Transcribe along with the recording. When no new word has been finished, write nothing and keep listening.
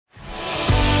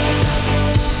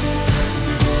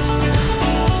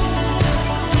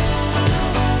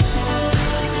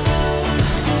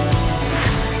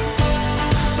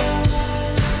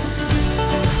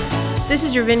This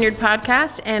is your Vineyard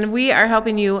Podcast, and we are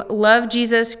helping you love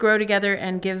Jesus, grow together,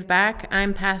 and give back.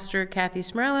 I'm Pastor Kathy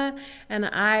Smarrella, and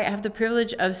I have the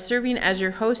privilege of serving as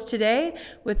your host today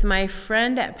with my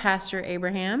friend, Pastor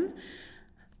Abraham.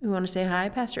 You want to say hi,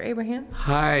 Pastor Abraham?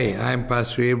 Hi, I'm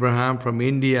Pastor Abraham from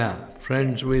India,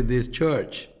 friends with this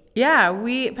church. Yeah,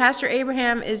 Pastor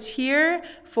Abraham is here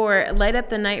for Light Up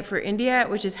the Night for India,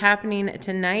 which is happening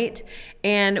tonight.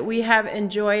 And we have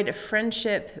enjoyed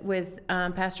friendship with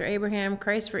Pastor Abraham,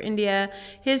 Christ for India,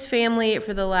 his family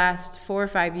for the last 4 or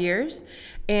 5 years.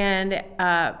 And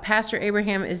Pastor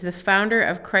Abraham is the founder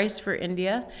of Christ for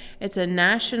India. It's a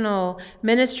national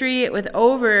ministry with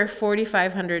over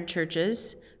 4,500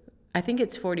 churches. I think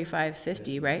it's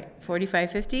 4550, right?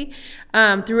 4550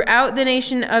 throughout the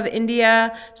nation of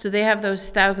India. So they have those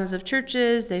thousands of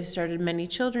churches. They've started many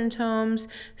children's homes,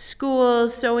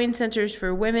 schools, sewing centers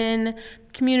for women,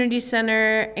 community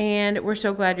center, and we're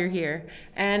so glad you're here.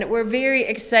 And we're very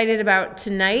excited about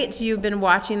tonight. You've been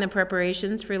watching the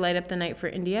preparations for Light Up the Night for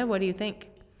India. What do you think?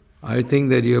 I think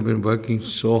that you have been working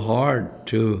so hard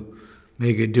to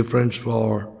make a difference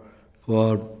for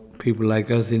people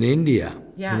like us in India.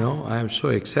 Yeah. I'm so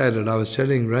excited. I was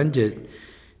telling Ranjit,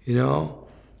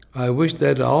 I wish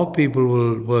that all people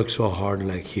will work so hard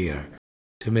like here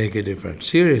to make a difference.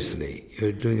 Seriously,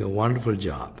 you're doing a wonderful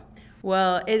job.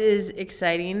 Well, it is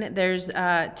exciting. There's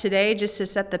today, just to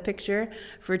set the picture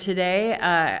for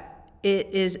today, it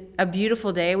is a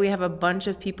beautiful day. We have a bunch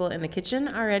of people in the kitchen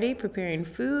already preparing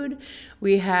food.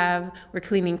 We're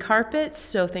cleaning carpets,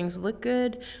 so things look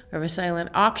good. We have a silent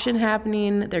auction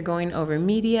happening. They're going over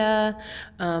media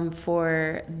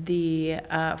for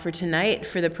tonight,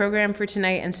 for the program for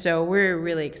tonight. And so we're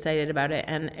really excited about it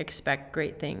and expect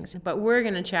great things. But we're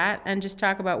going to chat and just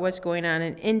talk about what's going on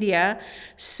in India.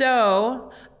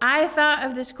 So I thought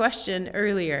of this question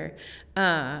earlier.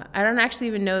 I don't actually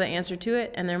even know the answer to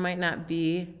it, and there might not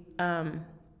be an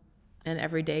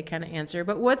everyday kind of answer.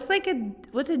 But what's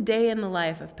a day in the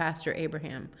life of Pastor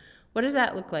Abraham? What does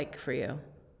that look like for you?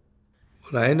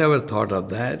 Well, I never thought of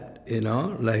that,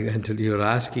 until you're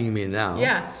asking me now.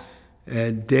 Yeah.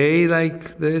 A day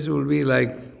like this will be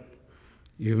like,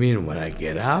 you mean when I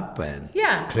get up and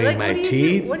clean my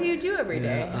teeth? What do you do every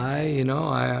day?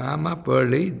 I'm up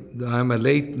early. I'm a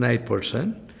late night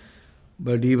person.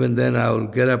 But even then, I will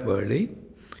get up early,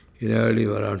 early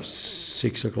around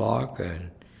 6 o'clock,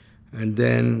 and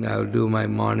then I'll do my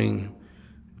morning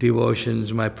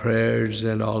devotions, my prayers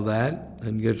and all that,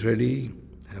 and get ready,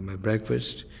 have my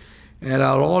breakfast. And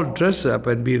I'll all dress up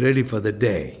and be ready for the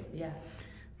day. Yeah.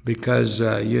 Because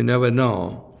you never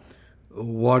know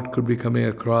what could be coming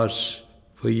across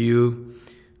for you,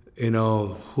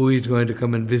 who is going to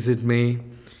come and visit me,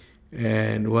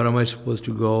 and where am I supposed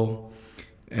to go.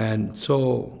 And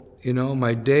so,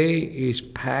 my day is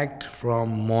packed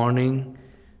from morning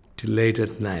to late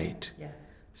at night. Yeah.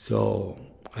 So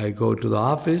I go to the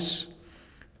office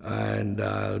and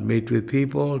I'll meet with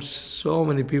people, so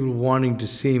many people wanting to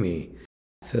see me.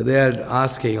 So they're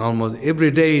asking almost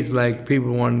every day is like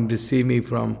people wanting to see me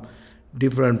from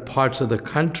different parts of the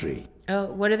country. Oh,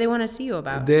 what do they want to see you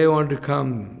about? They want to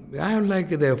come. I'm like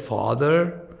their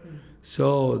father.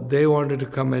 So they wanted to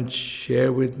come and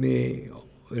share with me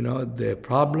their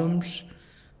problems,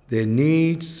 their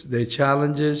needs, their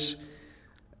challenges.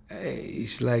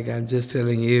 It's like I'm just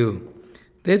telling you,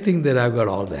 they think that I've got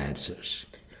all the answers.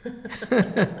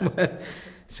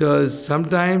 So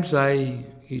sometimes I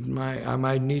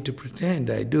might need to pretend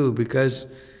I do because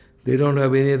they don't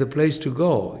have any other place to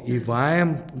go. If I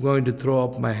am going to throw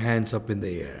up my hands up in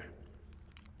the air,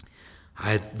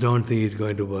 I don't think it's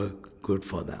going to work good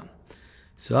for them.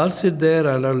 So I'll sit there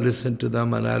and I'll listen to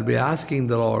them and I'll be asking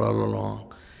the Lord all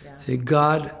along, saying,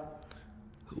 God,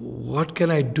 what can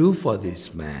I do for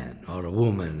this man or a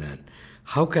woman? And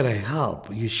how can I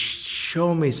help? You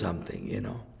show me something,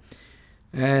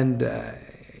 And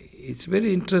it's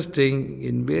very interesting.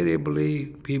 Invariably,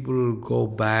 people will go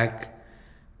back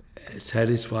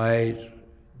satisfied,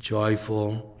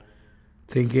 joyful,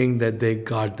 thinking that they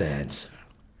got the answer.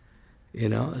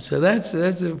 So that's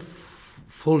a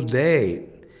full day,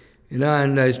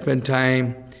 and I spend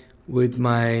time with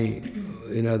my,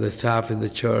 the staff in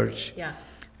the church. Yeah.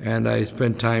 And I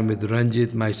spend time with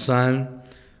Ranjit, my son.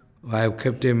 I've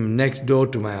kept him next door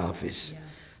to my office. Yeah.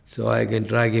 So I can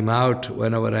drag him out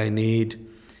whenever I need.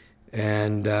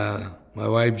 And my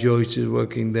wife Joyce is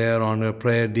working there on a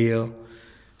prayer deal.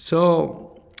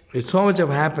 So it's so much of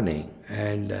happening.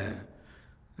 And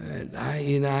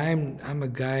I'm a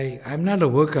guy, I'm not a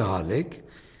workaholic,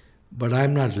 but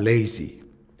I'm not lazy.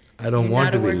 I don't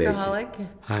want to be lazy. You're not a workaholic?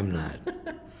 I'm not.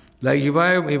 Like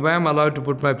if I'm allowed to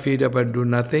put my feet up and do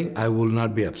nothing, I will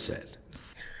not be upset.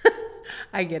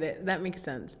 I get it. That makes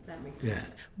sense. Yeah.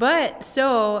 But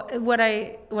so what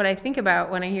I think about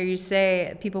when I hear you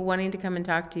say people wanting to come and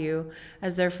talk to you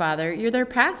as their father, you're their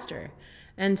pastor.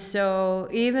 And so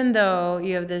even though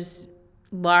you have this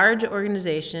large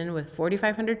organization with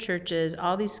 4,500 churches,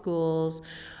 all these schools,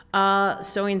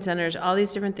 sewing centers, all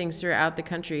these different things throughout the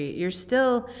country, you're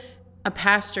still a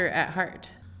pastor at heart.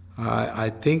 I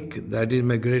think that is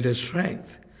my greatest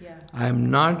strength. Yeah. I'm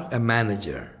not a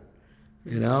manager.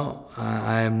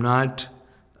 I am not,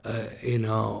 I'm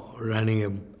not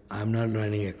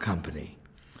running a company.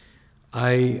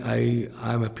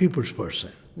 I'm a people's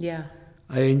person. Yeah.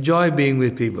 I enjoy being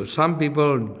with people. Some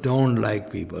people don't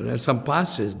like people, and some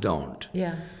pastors don't.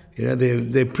 Yeah.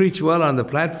 They preach well on the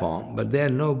platform, but they are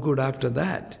no good after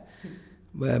that.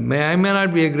 Well, I may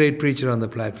not be a great preacher on the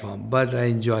platform, but I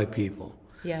enjoy people.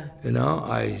 Yeah.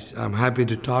 I'm happy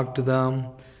to talk to them.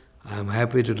 I'm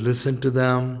happy to listen to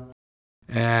them.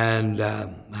 And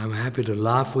I'm happy to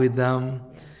laugh with them.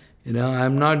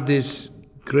 I'm not this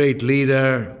great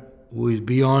leader who is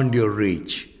beyond your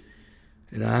reach.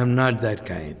 I'm not that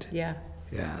kind. Yeah.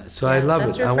 Yeah. So I love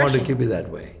it. I want to keep it that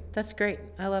way. That's great.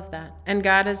 I love that. And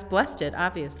God has blessed it,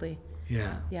 obviously.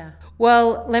 Yeah. Yeah.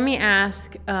 Well, let me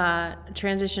ask,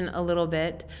 transition a little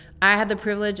bit. I had the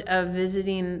privilege of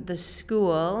visiting the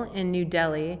school in New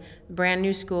Delhi, brand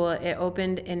new school. It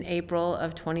opened in April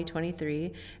of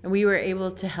 2023, and we were able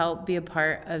to help be a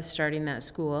part of starting that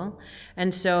school.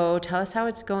 And so tell us how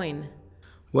it's going.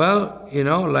 Well,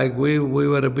 like we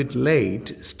were a bit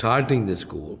late starting the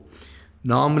school.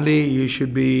 Normally, you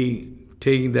should be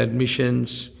taking the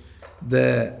admissions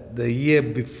the year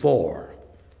before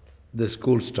the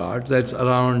school starts. That's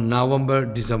around November,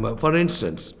 December, for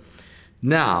instance.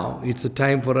 Now, it's a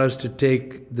time for us to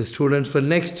take the students for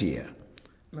next year,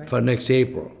 right, for next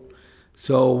April.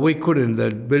 So we couldn't,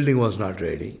 the building was not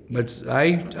ready. But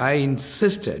I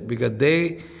insisted because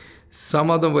some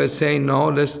of them were saying, no,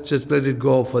 let's just let it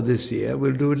go for this year.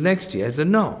 We'll do it next year. I said,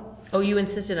 no. Oh, you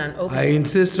insisted on opening I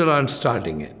insisted on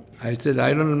starting it. I said,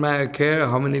 I don't care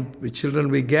how many children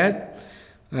we get.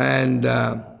 And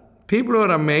people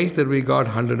were amazed that we got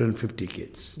 150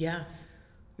 kids. Yeah.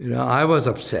 I was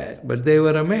upset, but they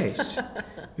were amazed.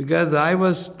 Because I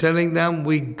was telling them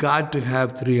we got to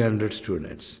have 300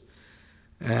 students.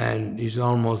 And it's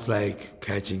almost like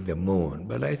catching the moon.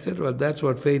 But I said, well, that's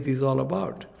what faith is all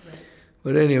about. Right.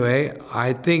 But anyway,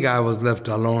 I think I was left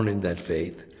alone in that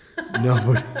faith.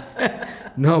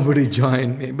 Nobody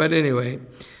joined me. But anyway,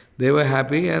 they were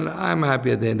happy, and I'm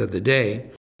happy at the end of the day.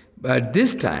 But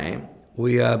this time,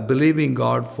 we are believing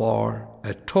God for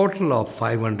a total of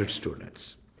 500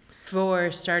 students.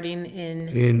 For starting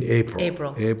in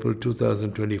April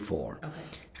 2024. Okay.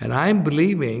 And I'm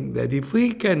believing that if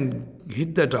we can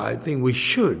hit that, I think we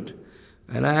should.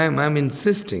 And I'm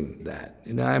insisting that.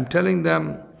 I'm telling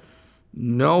them,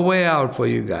 no way out for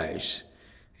you guys.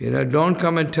 Don't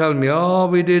come and tell me, oh,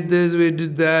 we did this, we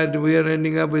did that, we are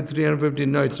ending up with 350.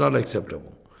 No, it's not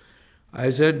acceptable. I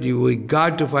said, we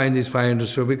got to find these 500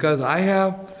 students because I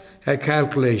have a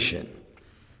calculation,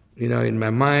 in my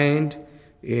mind,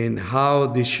 in how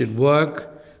this should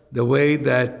work, the way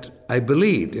that I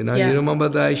believed. You remember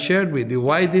that I shared with you,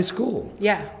 why this school?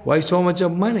 Yeah. Why so much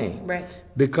of money? Right.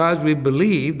 Because we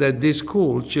believe that this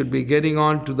school should be getting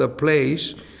on to the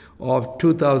place of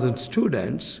 2,000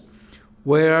 students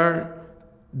where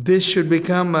this should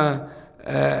become a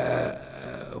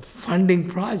funding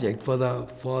project for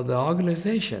the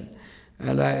organization.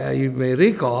 And you may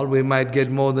recall, we might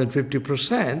get more than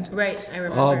 50% right, I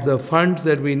remember, of the funds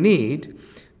that we need,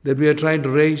 that we are trying to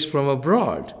raise from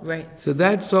abroad. Right.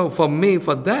 So for me,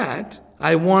 for that,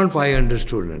 I want 500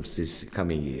 students this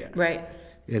coming year. Right.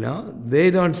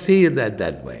 They don't see it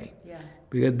that way. Yeah.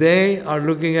 Because they are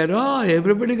looking at,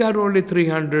 everybody got only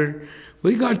 300,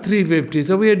 we got 350,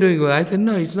 so we are doing well. I said,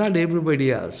 no, it's not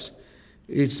everybody else.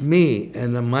 It's me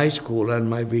and my school and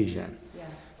my vision. Yeah.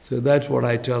 So that's what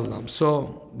I tell them.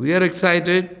 So we are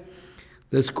excited.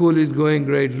 The school is going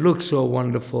great, looks so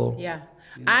wonderful. Yeah.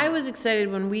 I was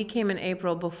excited when we came in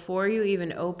April, before you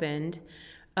even opened.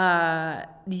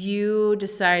 You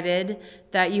decided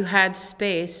that you had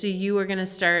space, so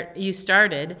you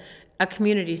started a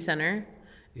community center.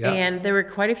 Yeah. And there were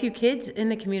quite a few kids in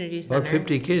the community center. About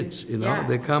 50 kids, Yeah.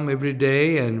 They come every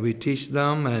day and we teach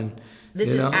them, and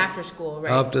this is after school,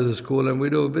 right? After the school, and we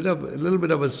do a little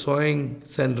bit of a sewing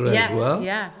center as well.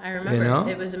 Yeah, I remember.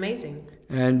 It was amazing.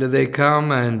 And they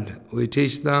come and we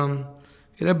teach them,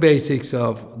 basics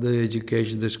of the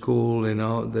education, the school,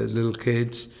 the little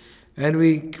kids. and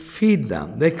we feed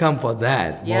them. They come for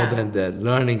that more Yeah. than the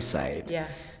learning side. Yeah.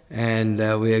 And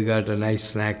we got a nice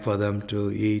snack for them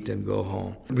to eat and go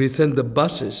home. We send the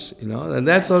buses, and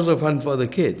that's also fun for the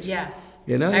kids. Yeah.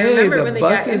 You know, I hey, remember the when they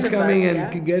bus got in is the coming bus,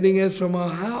 and yeah. getting us from our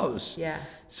house. Yeah.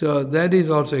 So that is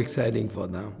also exciting for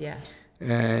them. Yeah.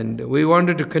 And we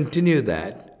wanted to continue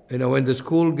that. When the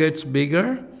school gets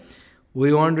bigger,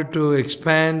 we wanted to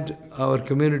expand our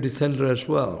community center as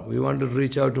well. We wanted to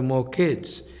reach out to more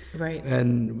kids. Right.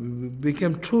 And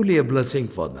become truly a blessing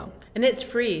for them. And it's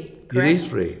free, correct? It is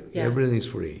free. Yeah. Everything is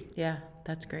free. Yeah,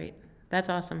 that's great. That's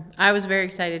awesome. I was very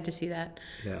excited to see that.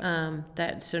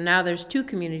 Yeah. So now there's 2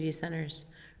 community centers,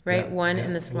 right? Yeah, One yeah.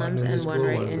 in the slums One in the and one school,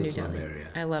 right one in in the New slum Delhi. area.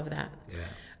 I love that.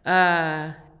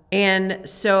 Yeah. And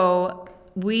so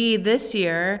we this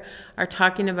year are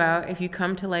talking about, if you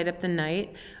come to Light Up the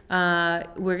Night,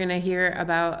 we're going to hear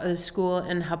about a school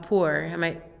in Hapur.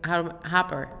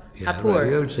 Hapur. Yeah, Hapur. right.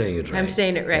 You're saying it right. I'm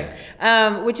saying it right.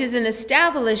 Yeah. Which is an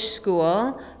established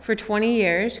school for 20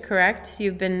 years, correct?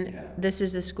 This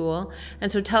is the school.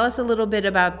 And so tell us a little bit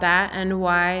about that and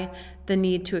why the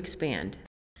need to expand.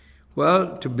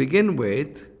 Well, to begin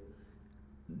with,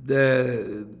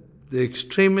 the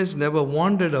extremists never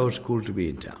wanted our school to be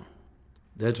in town.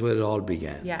 That's where it all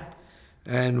began. Yeah.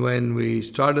 And when we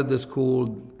started the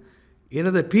school,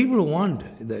 the people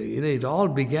wanted. It all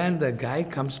began, the guy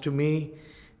comes to me,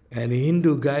 and a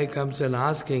Hindu guy comes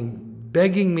and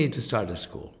begging me to start a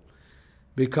school.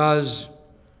 Because,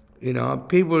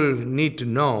 people need to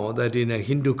know that in a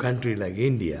Hindu country like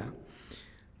India,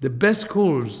 the best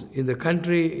schools in the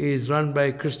country is run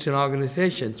by Christian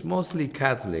organizations, mostly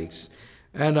Catholics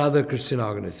and other Christian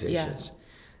organizations.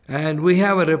 Yeah. And we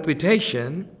have a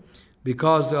reputation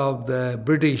because of the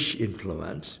British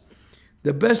influence.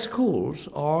 The best schools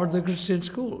are the Christian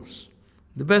schools.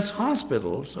 The best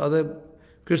hospitals are the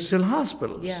Christian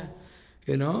hospitals. Yeah.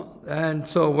 And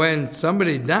so when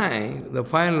somebody dying, the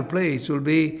final place will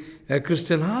be a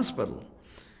Christian hospital.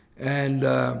 And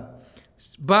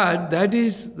but that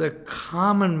is the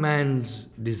common man's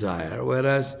desire,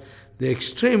 whereas the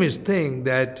extremists think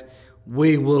that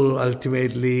we will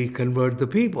ultimately convert the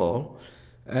people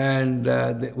and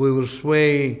we will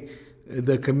sway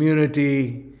the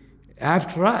community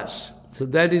after us. So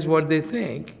that is what they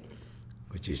think,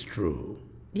 which is true.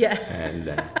 Yeah.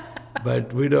 And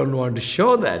but we don't want to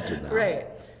show that to them. Right.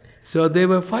 So they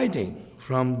were fighting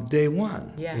from day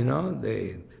one. Yeah.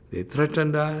 They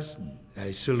threatened us.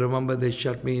 I still remember they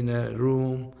shut me in a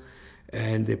room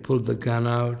and they pulled the gun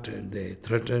out and they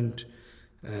threatened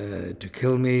to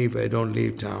kill me if I don't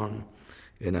leave town.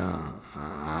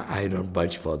 I don't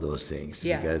budge for those things.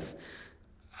 Yeah. Because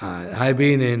I've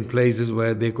been in places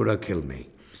where they could have killed me.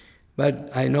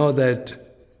 But I know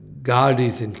that God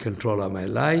is in control of my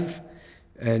life,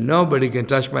 and nobody can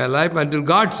touch my life until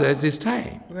God says it's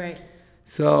time. Right.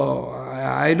 So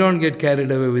I don't get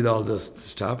carried away with all this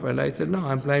stuff, and I said, no,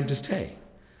 I'm planning to stay.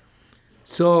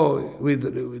 So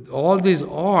with all these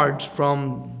odds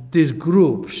from these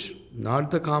groups, not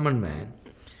the common man,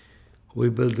 we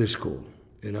built this school,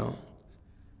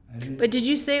 But did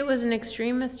you say it was an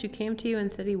extremist who came to you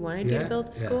and said he wanted you to build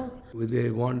a school?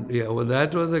 Well,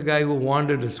 that was a guy who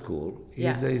wanted a school.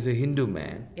 He's a Hindu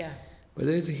man. Yeah. But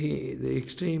the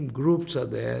extreme groups are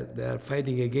there. They are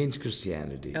fighting against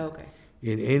Christianity. Okay.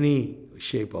 In any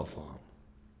shape or form.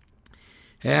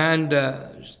 And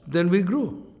then we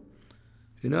grew.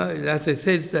 As I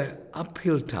said, it's an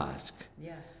uphill task.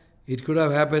 Yeah. It could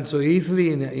have happened so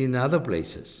easily in other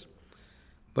places.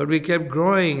 But we kept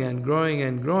growing and growing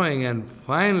and growing, and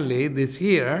finally this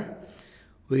year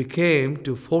we came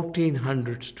to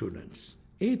 1,400 students.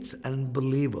 It's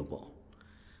unbelievable.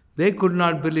 They could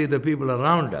not believe the people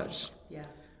around us. Yeah.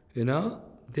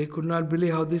 They could not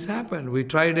believe how this happened. We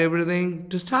tried everything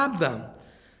to stop them,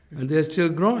 and they're still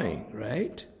growing,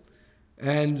 right?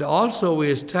 And also we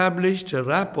established a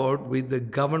rapport with the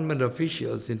government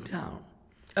officials in town.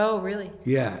 Oh, really?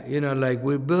 Yeah, like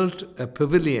we built a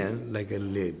pavilion, like a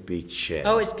big shed.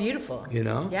 Oh, it's beautiful.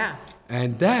 Yeah.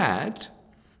 And that's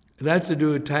to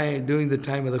do during the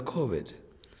time of the COVID.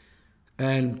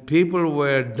 And people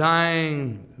were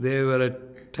dying, they were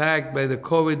attacked by the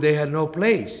COVID, they had no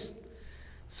place.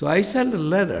 So I sent a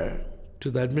letter to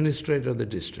the administrator of the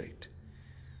district,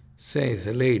 saying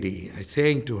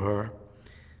to her,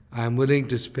 I'm willing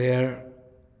to spare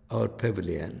our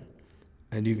pavilion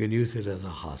and you can use it as a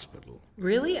hospital.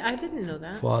 Really? I didn't know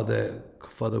that. For the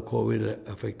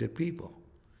COVID-affected people.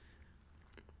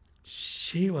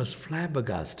 She was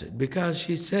flabbergasted because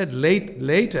she said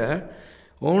later,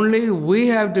 only we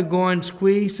have to go and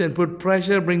squeeze and put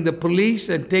pressure, bring the police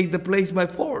and take the place by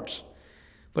force.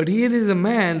 But here is a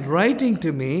man writing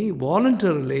to me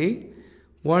voluntarily,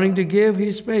 wanting to give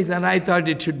his space. And I thought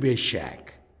it should be a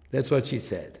shack. That's what she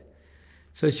said.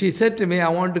 So she said to me, I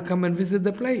want to come and visit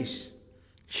the place.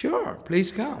 Sure,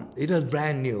 please come. It was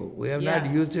brand new. We have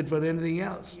not used it for anything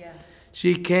else. Yeah.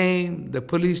 She came, the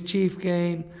police chief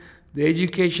came, the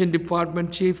education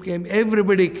department chief came,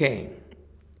 everybody came.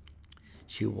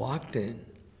 She walked in,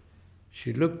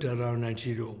 she looked around and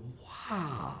she said,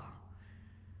 wow.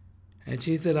 And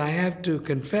she said, I have to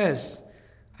confess,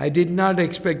 I did not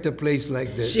expect a place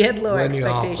like this. She had low when you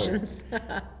offered." expectations.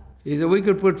 He said, we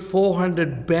could put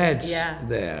 400 beds Yeah.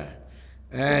 there.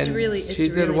 And it's she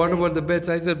said, really what big. about the beds?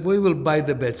 I said, we will buy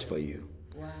the beds for you.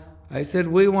 Wow. I said,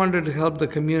 we wanted to help the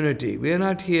community. We are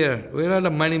not here. We're not a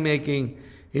money-making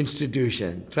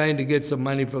institution trying to get some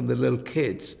money from the little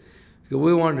kids.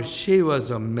 She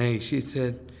was amazed. She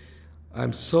said,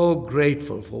 I'm so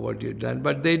grateful for what you've done.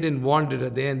 But they didn't want it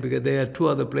at the end because they had 2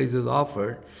 other places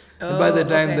offered. And by the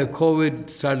time the COVID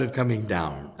started coming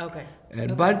down. Okay.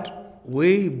 But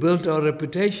we built our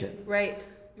reputation. Right.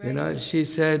 You know, she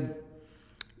said,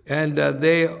 and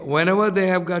whenever they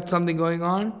have got something going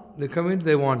on, they come in,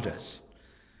 they want us.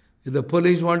 If the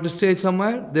police want to stay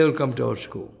somewhere, they will come to our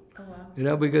school. Oh, wow. You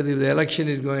know, because if the election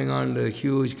is going on, a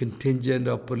huge contingent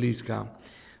of police come.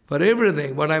 For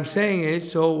everything, what I'm saying is,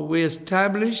 so we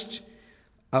established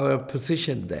our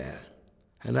position there.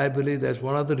 And I believe that's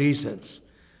one of the reasons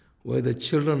where the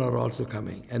children are also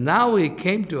coming. And now we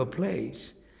came to a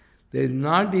place, there's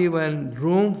not even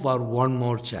room for one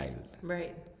more child.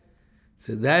 Right.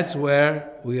 So that's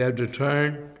where we have to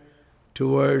turn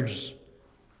towards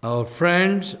our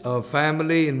friends, our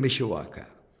family in Mishawaka.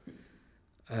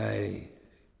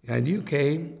 And you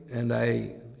came, and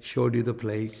I showed you the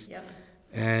place. Yep.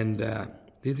 And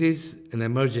this is an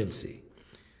emergency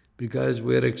because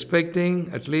we're expecting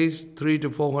at least 300 to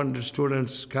 400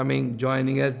 students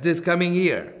joining us this coming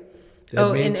year. That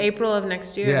in means- April of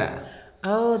next year? Yeah.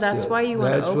 Oh, that's So why you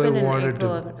want to open in wanted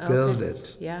April to of... build okay.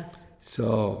 it. Yeah.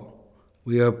 So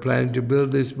we are planning to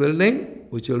build this building,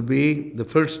 which will be the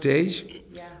first stage,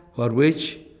 Yeah. for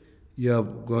which you are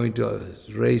going to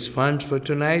raise funds for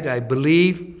tonight. I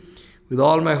believe with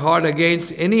all my heart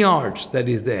against any odds that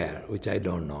is there, which I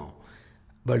don't know.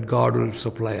 But God will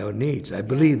supply our needs. I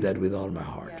believe that with all my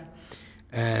heart. Yeah.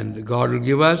 And God will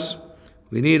give us,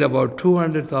 we need about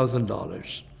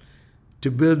 $200,000 to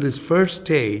build this first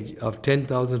stage of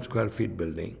 10,000 square feet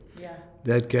building. Yeah.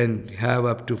 That can have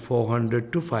up to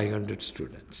 400 to 500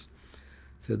 students.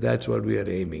 So that's what we are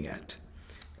aiming at.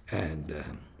 And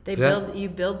You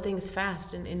build things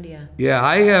fast in India. yeah,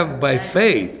 I have by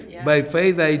faith. Yeah. By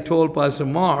faith, I told Pastor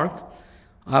Mark,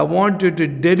 I want you to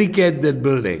dedicate that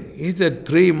building. He said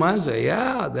 3 months.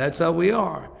 Yeah, that's how we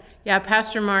are. Yeah,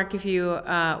 Pastor Mark, if you,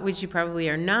 which you probably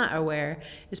are not aware,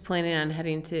 is planning on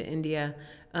heading to India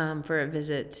for a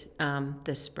visit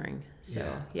this spring. So,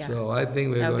 yeah. So I think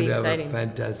we're That would going be to have exciting. a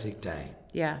fantastic time.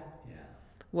 Yeah.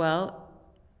 Well,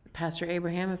 Pastor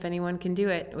Abraham, if anyone can do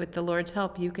it, with the Lord's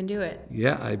help, you can do it.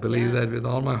 Yeah, I believe that with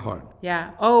all my heart.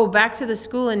 Yeah. Oh, back to the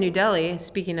school in New Delhi.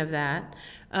 Speaking of that,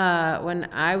 when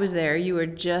I was there, you were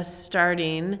just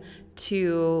starting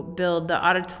to build the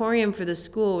auditorium for the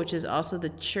school, which is also the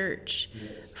church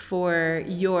for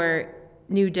your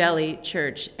New Delhi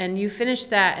church. And you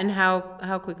finished that, and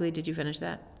how quickly did you finish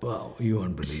that? Well, you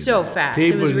won't believe So that. fast.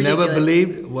 It People was never ridiculous.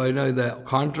 believed. Well, you know, the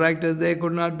contractors, they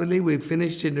could not believe. We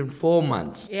finished it in 4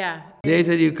 months. Yeah. They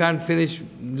said you can't finish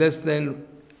less than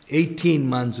 18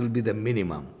 months will be the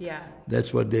minimum. Yeah.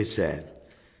 That's what they said.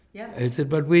 Yeah. I said,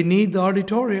 but we need the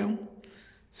auditorium.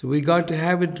 So we got to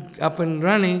have it up and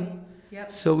running.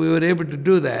 Yep. So we were able to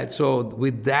do that. So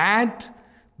with that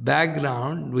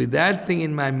background, with that thing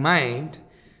in my mind,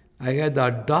 I had the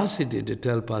audacity to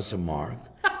tell Pastor Mark,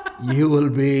 you will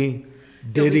be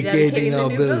dedicating dedicating the our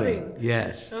new building. building.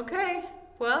 Yes. Okay.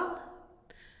 Well,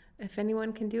 if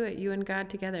anyone can do it, you and God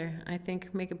together, I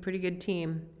think make a pretty good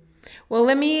team. Well,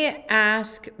 let me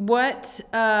ask, what's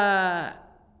the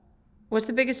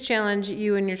biggest challenge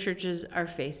you and your churches are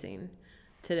facing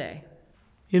today?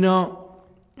 You know,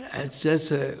 it's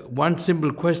just one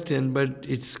simple question, but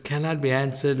it cannot be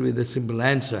answered with a simple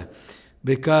answer.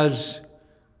 Because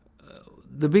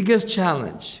the biggest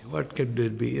challenge, what could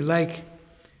it be? Like,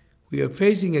 we are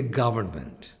facing a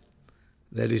government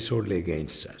that is totally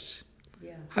against us.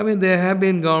 Yeah. I mean, there have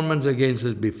been governments against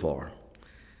us before,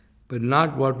 but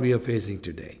not what we are facing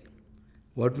today.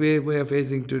 What we are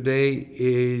facing today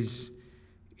is,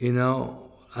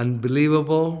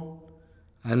 unbelievable,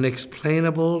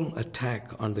 unexplainable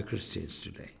attack on the Christians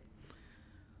today.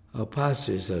 Our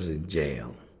pastors are in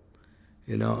jail.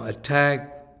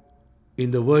 Attack,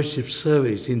 in the worship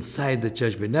service inside the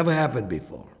church. It never happened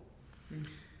before.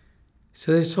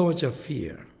 So there's so much of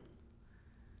fear.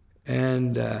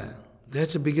 And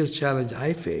that's the biggest challenge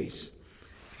I face,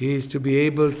 is to be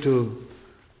able to,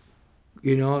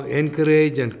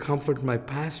 encourage and comfort my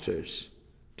pastors,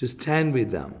 to stand with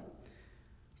them,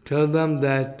 tell them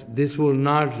that this will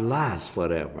not last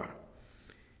forever.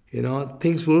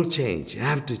 Things will change,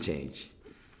 have to change.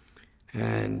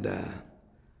 And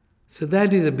so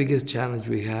that is the biggest challenge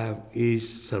we have,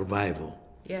 is survival.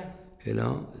 Yeah.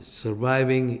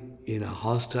 Surviving in a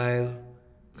hostile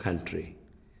country,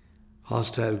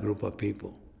 hostile group of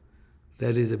people.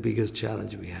 That is the biggest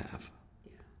challenge we have.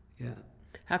 Yeah.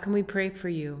 How can we pray for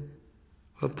you?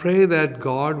 Well, pray that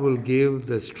God will give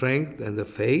the strength and the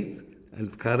faith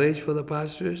and courage for the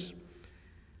pastors.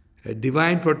 A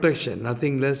divine protection,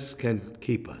 nothing less can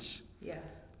keep us. Yeah.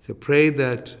 So pray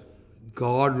that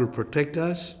God will protect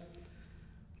us.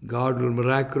 God will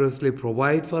miraculously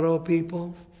provide for our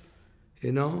people.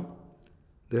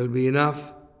 There'll be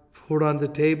enough food on the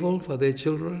table for their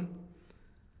children.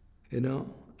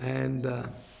 And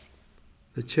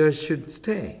the church should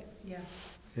stay. Yeah.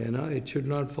 It should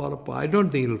not fall apart. I don't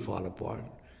think it'll fall apart.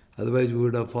 Otherwise, we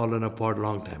would have fallen apart a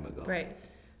long time ago. Right.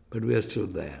 But we are still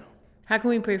there. How can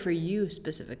we pray for you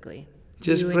specifically?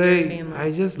 Just you pray. And your family.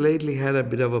 I just lately had a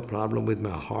bit of a problem with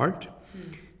my heart.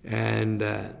 And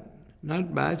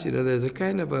not much. There's a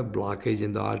kind of a blockage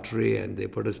in the artery, and they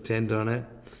put a stent on it.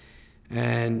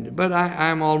 But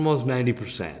I'm almost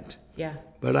 90%. Yeah.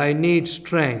 But I need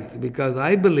strength, because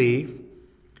I believe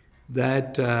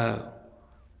that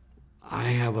I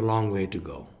have a long way to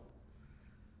go.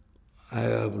 I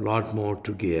have a lot more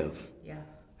to give. Yeah.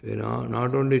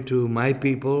 Not only to my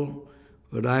people,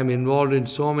 but I'm involved in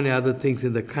so many other things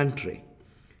in the country.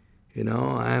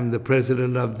 I'm the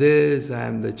president of this,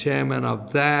 I'm the chairman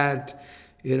of that,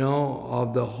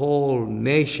 of the whole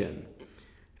nation.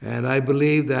 And I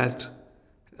believe that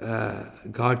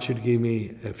God should give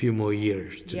me a few more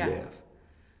years to live.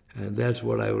 And that's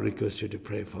what I would request you to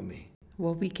pray for me.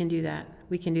 Well, we can do that.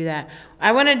 We can do that.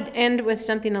 I want to end with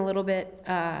something a little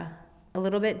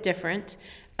bit different.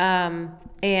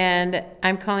 And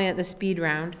I'm calling it the speed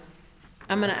round.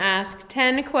 I'm going to ask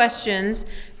 10 questions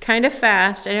kind of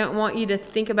fast. I don't want you to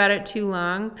think about it too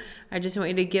long. I just want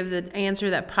you to give the answer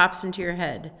that pops into your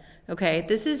head. Okay?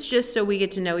 This is just so we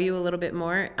get to know you a little bit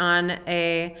more on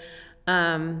a,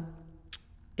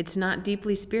 it's not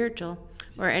deeply spiritual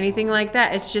or anything like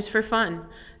that. It's just for fun.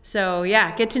 So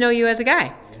yeah, get to know you as a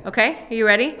guy. Okay? Are you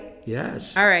ready?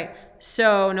 Yes. All right.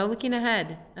 So no looking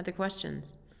ahead at the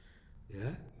questions. Yeah?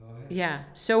 Go ahead. Yeah.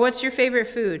 So what's your favorite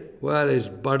food? Well, it's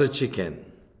butter chicken.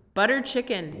 Butter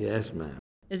chicken. Yes, ma'am.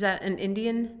 Is that an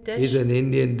Indian dish? It's an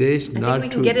Indian dish. I think we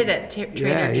can get it at Trader Joe's.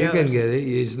 Yeah, you can get it.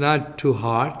 It's not too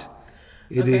hot.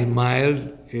 It is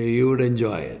mild. You would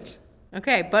enjoy it.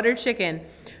 Okay, butter chicken.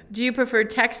 Do you prefer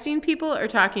texting people or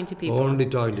talking to people? Only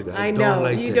talking to people. I don't know.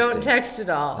 like You texting. don't text at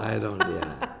all. I don't,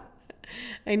 yeah.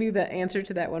 I knew the answer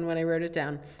to that one when I wrote it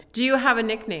down. Do you have a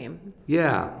nickname?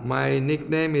 Yeah, my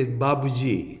nickname is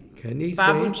Babuji. Can you say?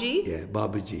 Babuji? Yeah,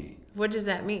 Babuji. What does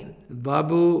that mean?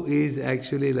 Babu is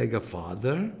actually like a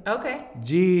father. Okay.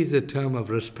 Ji is a term of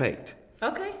respect.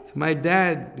 Okay. So my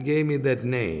dad gave me that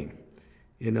name,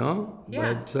 Yeah.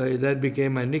 But so that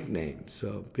became my nickname.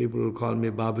 So people will call me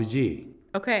Babuji.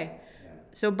 Okay.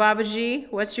 So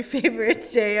Babaji, what's your favorite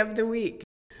day of the week?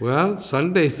 Well,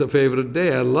 Sunday is the favorite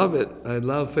day. I love it. I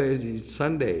love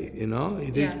Sunday,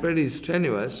 It is pretty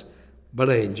strenuous, but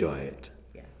I enjoy it.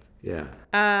 Yeah.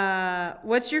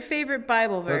 What's your favorite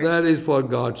Bible verse? That is for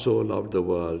God so loved the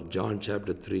world, John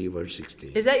chapter 3, verse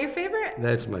 16. Is that your favorite?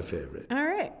 That's my favorite. All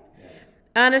right.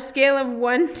 On a scale of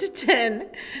 1 to 10,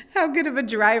 how good of a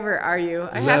driver are you?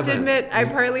 I have to 11. admit, I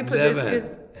partly put 11.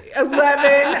 this 11.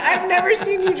 I've never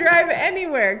seen you drive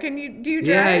anywhere. Do you drive?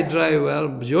 Yeah, I drive well.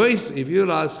 Joyce, if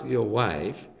you'll ask your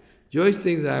wife, Joyce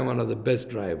thinks I'm one of the best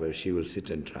drivers. She will sit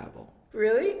and travel.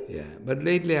 Really? Yeah, but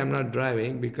lately I'm not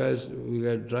driving because we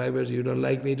got drivers, you don't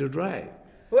like me to drive.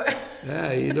 What?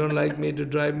 Yeah, you don't like me to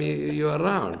drive you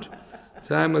around.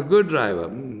 So I'm a good driver.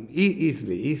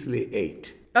 Easily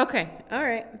 8. Okay, all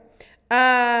right.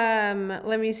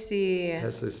 Let me see.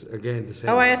 That's again the same.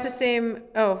 I asked the same.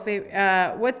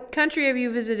 What country have you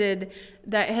visited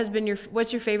that has been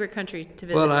what's your favorite country to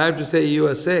visit? Well, I have to say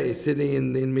USA, sitting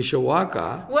in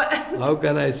Mishawaka. What? How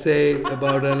can I say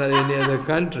about any other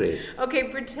country? Okay,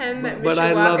 pretend that But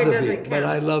I love Mishawaka doesn't count. But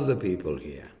I love the people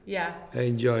here. Yeah. I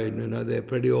enjoy it. They're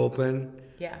pretty open.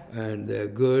 Yeah. And they're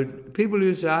good. People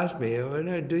used to ask me,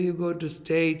 do you go to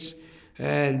States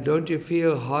and don't you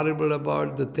feel horrible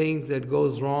about the things that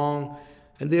goes wrong?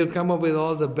 and they'll come up with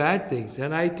all the bad things.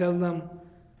 And I tell them,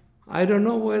 I don't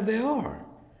know where they are.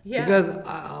 Yeah.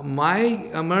 Because my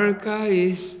America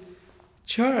is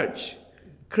church,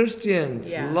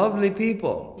 Christians, lovely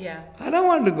people. Yeah. I don't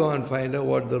want to go and find out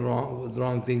what the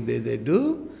wrong thing they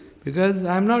do, because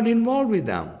I'm not involved with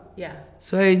them. Yeah.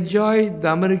 So I enjoy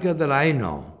the America that I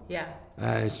know. Yeah.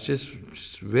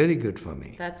 It's very good for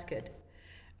me. That's good.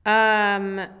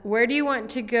 Where do you want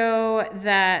to go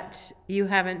that you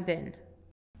haven't been?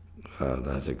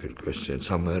 That's a good question.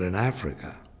 Somewhere in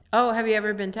Africa. Oh, have you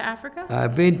ever been to Africa?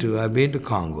 I've been to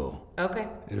Congo. Okay.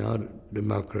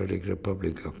 Democratic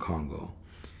Republic of Congo.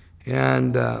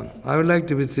 And I would like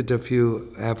to visit a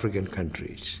few African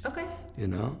countries. Okay.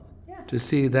 Yeah. To to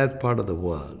see that part of the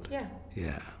world. Yeah.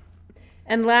 Yeah.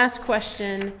 And last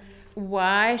question,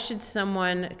 why should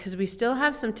someone, because we still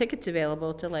have some tickets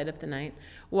available to Light Up the Night,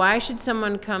 why should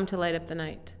someone come to Light Up the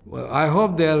Night? Well, I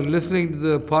hope they are listening to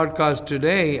the podcast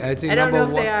today. I think I don't know if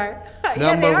number they are.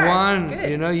 Number they are. one,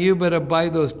 Good. you better buy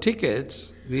those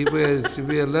tickets. We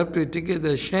are left with tickets,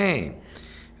 a shame.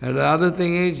 And the other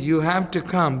thing is, you have to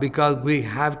come because we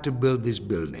have to build this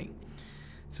building.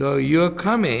 So your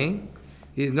coming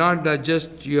is not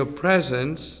just your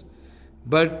presence,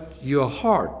 but your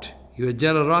heart, your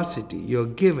generosity, your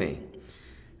giving.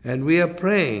 And we are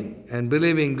praying and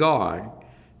believing God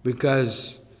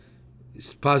because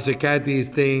Pastor Kathy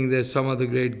is saying that some of the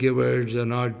great givers are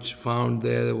not found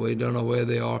there, we don't know where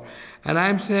they are. And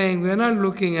I'm saying we're not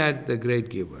looking at the great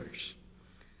givers.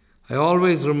 I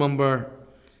always remember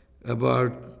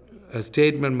about a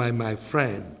statement by my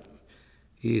friend.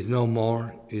 He is no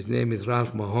more. His name is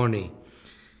Ralph Mahoney.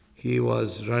 He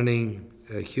was running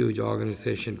a huge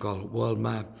organization called World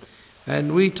Map.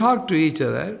 And we talked to each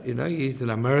other, he's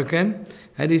an American.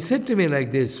 And he said to me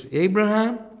like this,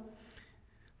 Abraham,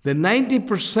 the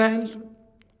 90%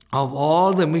 of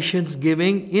all the missions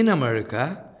giving in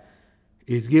America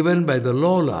is given by the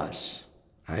Lolas.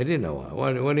 I didn't know.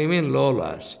 What do you mean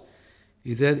Lolas?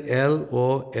 He said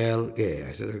Lola.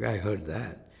 I said, okay, I heard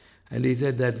that. And he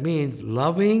said, that means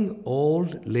loving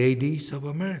old ladies of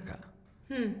America.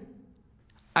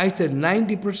 I said,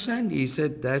 90%? He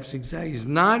said, that's exactly. It's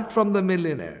not from the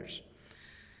millionaires.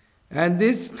 And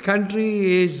this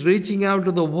country is reaching out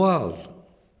to the world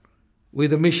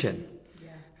with a mission. Yeah.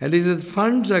 And he said,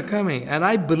 funds are coming. And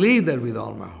I believe that with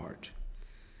all my heart.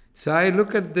 So I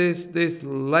look at this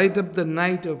Light Up the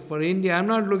Night for India. I'm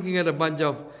not looking at a bunch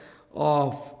of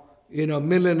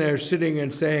millionaires sitting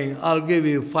and saying, I'll give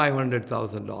you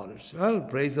 $500,000. Well,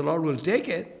 praise the Lord, we'll take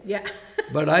it. Yeah.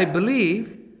 But I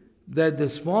believe that the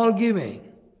small giving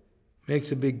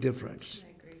makes a big difference. I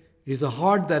agree. It's the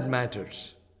heart that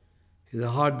matters. It's the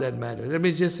heart that matters. Let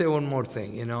me just say one more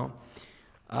thing,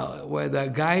 where the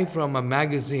guy from a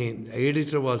magazine, an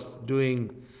editor was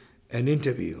doing an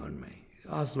interview on me. He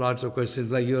asked lots of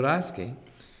questions like you're asking.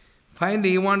 Finally,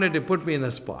 he wanted to put me in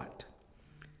a spot.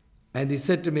 And he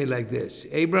said to me like this,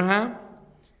 Abraham,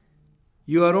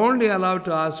 you are only allowed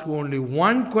to ask only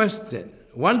one question,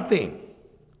 one thing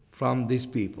from these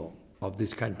people of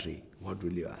this country. What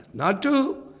will you ask? Not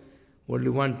two, only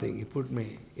one thing. He put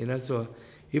me, so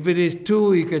if it is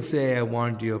two, you can say, I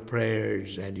want your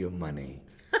prayers and your money.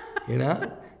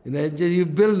 You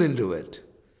build into it.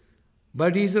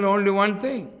 But he said only one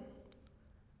thing.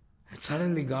 And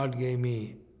suddenly God gave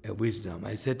me a wisdom.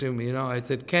 I said to him, I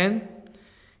said, Ken,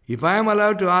 if I am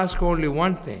allowed to ask only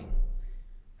one thing,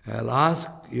 I'll ask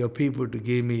your people to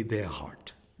give me their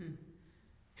heart.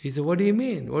 He said, what do you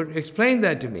mean? Explain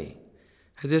that to me.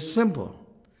 I said, simple.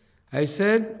 I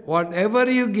said, whatever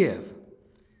you give,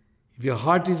 if your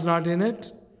heart is not in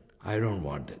it, I don't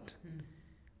want it.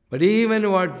 But even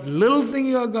what little thing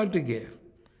you have got to give,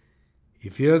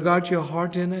 if you have got your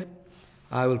heart in it,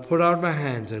 I will put out my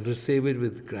hands and receive it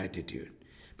with gratitude.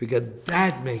 Because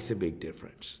that makes a big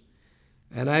difference.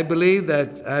 And I believe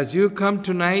that as you come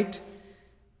tonight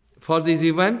for this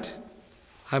event,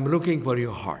 I'm looking for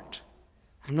your heart.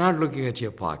 I'm not looking at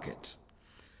your pocket.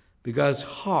 Because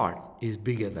heart is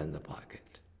bigger than the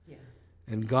pocket. Yeah.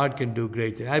 And God can do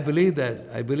great things. I believe that.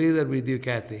 I believe that with you,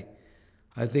 Kathy.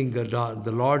 I think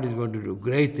the Lord is going to do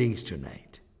great things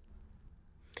tonight.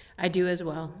 I do as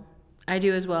well.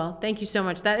 Thank you so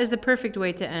much. That is the perfect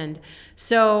way to end.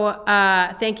 So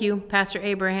thank you, Pastor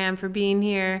Abraham, for being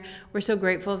here. We're so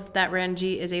grateful that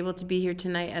Ranji is able to be here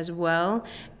tonight as well.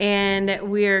 And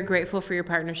we're grateful for your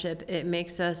partnership. It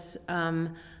makes us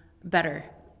better,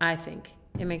 I think.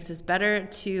 It makes us better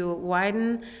to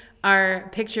widen our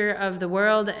picture of the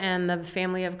world and the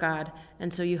family of God.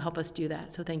 And so you help us do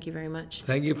that. So thank you very much.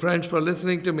 Thank you, friends, for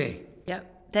listening to me.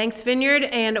 Yep. Thanks, Vineyard.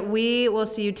 And we will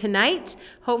see you tonight,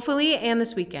 hopefully, and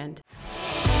this weekend.